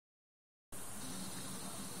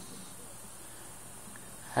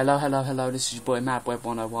Hello, this is your boy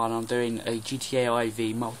MadWeb101. I'm doing a GTA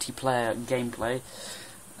IV multiplayer gameplay.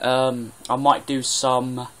 I might do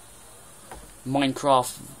some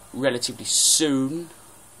Minecraft relatively soon.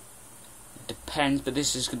 It depends, but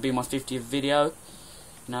this is going to be my 50th video. You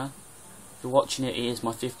know, if you're watching it, it is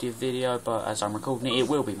my 50th video, but as I'm recording it, it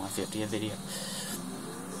will be my 50th video.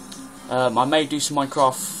 I may do some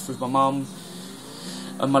Minecraft with my mum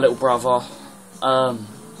and my little brother,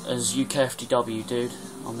 as UKFTW dude.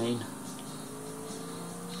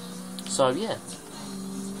 So yeah.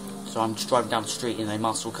 So I'm just driving down the street in a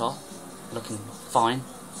muscle car, looking fine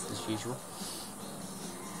as usual.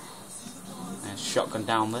 There's a shotgun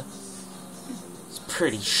down there. It's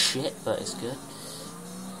pretty shit, but it's good.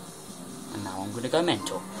 And now I'm gonna go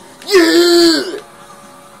mental. Yeah!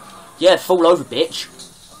 Yeah, fall over, bitch.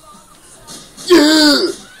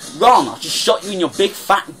 Yeah! Run! I just shot you in your big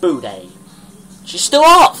fat booty. She's still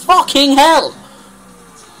up! Fucking hell!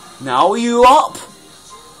 Now are you up?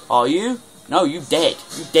 Are you? No, you dead.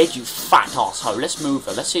 You dead, you fat asshole. Let's move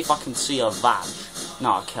her. Let's see if I can see her vag.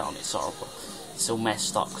 No, I can't. It's horrible. It's all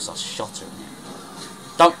messed up because I shot her in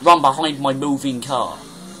it. Don't run behind my moving car.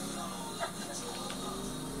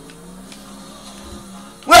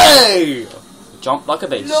 Way! Jump like a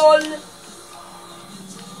beast. LOL!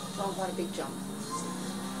 Oh, what a big jump.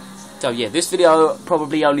 So yeah, this video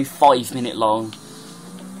probably only 5 minutes long.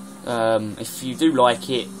 If you do like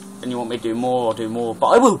it and you want me to do more, I'll do more. But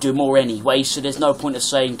I will do more anyway, so there's no point of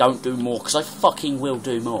saying don't do more, because I fucking will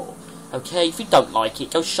do more. Okay? If you don't like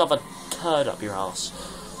it, go shove a turd up your ass.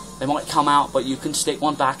 They might come out, but you can stick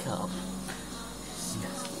one back up.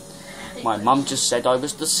 My mum just said I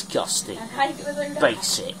was disgusting.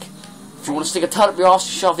 Basic. If you want to stick a turd up your ass,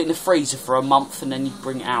 you shove it in the freezer for a month, and then you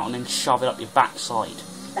bring it out and then shove it up your backside.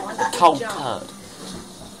 A cold turd.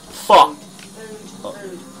 Fuck.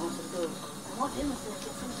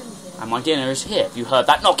 And my dinner is here. Have you heard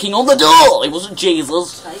that knocking on the door? It wasn't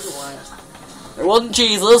Jesus. It wasn't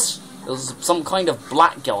Jesus. It was some kind of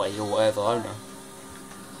black guy or whatever. I don't know.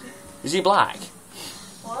 Is he black?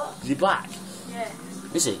 What? Is he black? Yeah.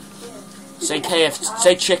 Is he? Yeah. Say KF.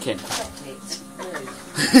 Say chicken.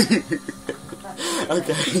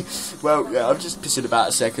 Okay. Well, yeah. I'm just pissing about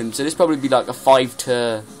a second. So this probably be like a 5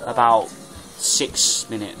 to about 6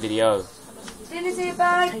 minute video. Dinner's here,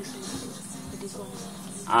 babe.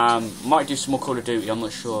 Might do some more Call of Duty, I'm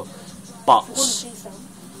not sure. But,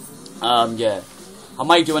 yeah. I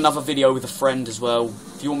may do another video with a friend as well.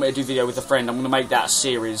 If you want me to do a video with a friend, I'm going to make that a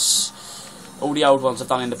series. All the old ones I've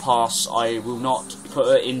done in the past, I will not put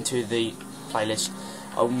it into the playlist.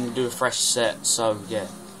 I'm going to do a fresh set, so yeah.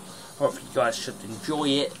 Hopefully you guys should enjoy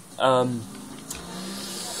it.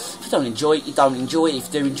 If you don't enjoy it, you don't enjoy it.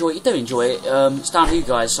 If you do enjoy it, you do enjoy it. It's down to you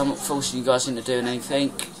guys, so I'm not forcing you guys into doing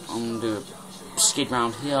anything. I'm going to do a skid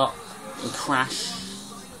round here and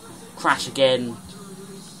crash again,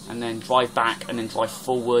 and then drive back, and then drive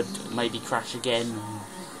forward, maybe crash again.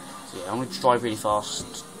 So yeah, I'm going to drive really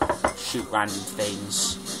fast, shoot random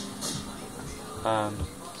things, and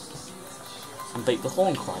beat the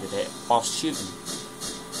horn quite a bit whilst shooting.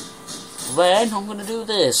 Then I'm going to do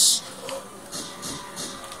this.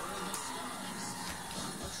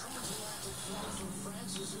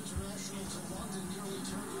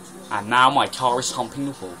 And now my car is humping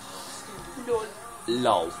the wall.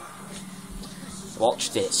 Lol.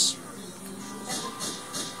 Watch this.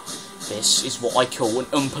 This is what I call an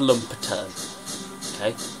Oompa Loompa turn.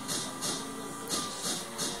 Okay?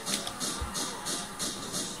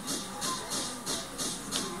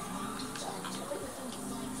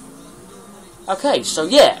 Okay, so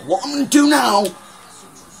yeah, what I'm going to do now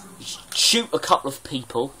is shoot a couple of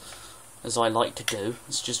people, as I like to do.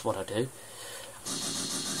 It's just what I do.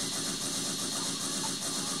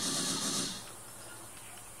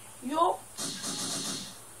 Yo.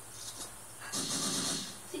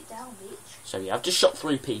 Sit down, bitch. So yeah, I've just shot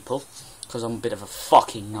 3 people, because I'm a bit of a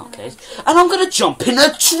fucking nutcase. And I'm going to jump in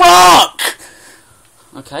a truck!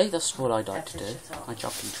 Okay, that's what I like to do. I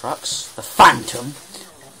jump in trucks. The Phantom.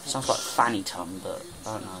 Sounds like Fanny Tum, but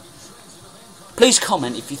I don't know. Please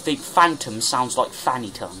comment if you think Phantom sounds like Fanny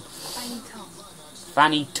Tum.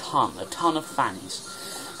 Fanny Tum. A ton of fannies.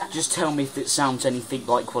 Just tell me if it sounds anything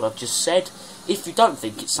like what I've just said. If you don't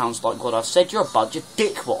think it sounds like what I've said, you're a bunch of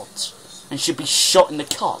dickwads and should be shot in the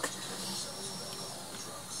cock.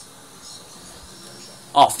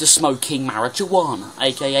 After smoking marijuana,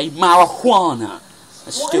 aka marijuana.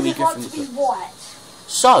 As Stewie Griffin would put.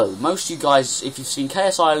 So, most of you guys, if you've seen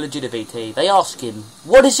KSI Legitimacy, they ask him,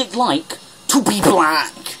 what is it like to be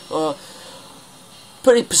black?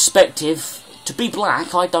 Put in perspective, to be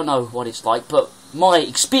black, I don't know what it's like, but my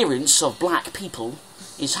experience of black people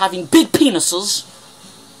is having big penises,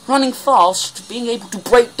 running fast, being able to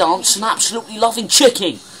break dance, and absolutely loving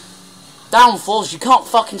chicking. Downfalls, you can't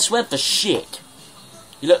fucking swim for shit.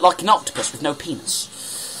 You look like an octopus with no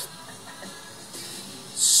penis.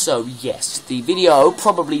 So yes, the video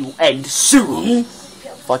probably will end soon.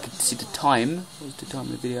 If I could see the time. What was the time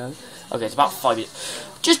of the video? Okay, it's about 5 minutes.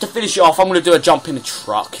 Just to finish it off, I'm going to do a jump in the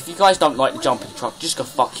truck. If you guys don't like the jump in the truck, just go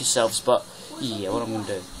fuck yourselves. But yeah, what I'm going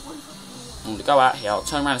to do, I'm going to go out here, I'll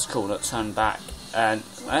turn around this corner, turn back, and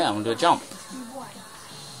yeah, I'm going to do a jump.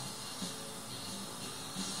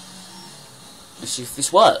 Let's see if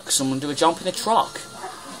this works. I'm going to do a jump in the truck.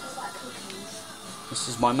 This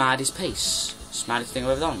is my maddest piece. It's the maddest thing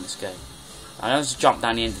I've ever done in this game. I know there's a jump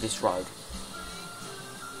down the end of this road.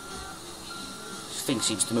 This thing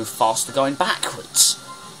seems to move faster going backwards.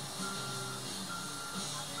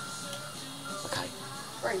 Okay.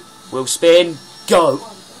 Wheel spin. Go!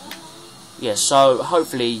 Yeah, so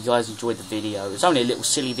hopefully you guys enjoyed the video. It's only a little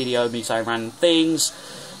silly video of me saying random things.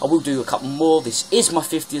 I will do a couple more. This is my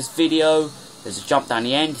 50th video. There's a jump down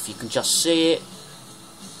the end if you can just see it.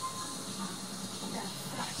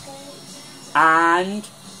 And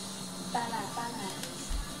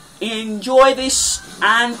enjoy this,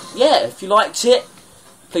 and yeah, if you liked it,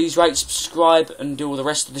 please rate, subscribe, and do all the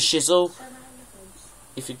rest of the shizzle.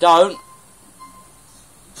 If you don't,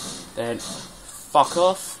 then fuck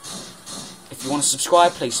off. If you want to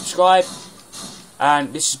subscribe, please subscribe.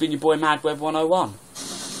 And this has been your boy MadWeb101.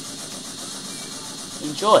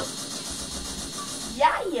 Enjoy.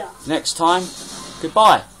 Yeah. Next time,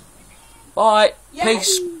 goodbye. Bye. Yeah.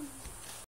 Peace.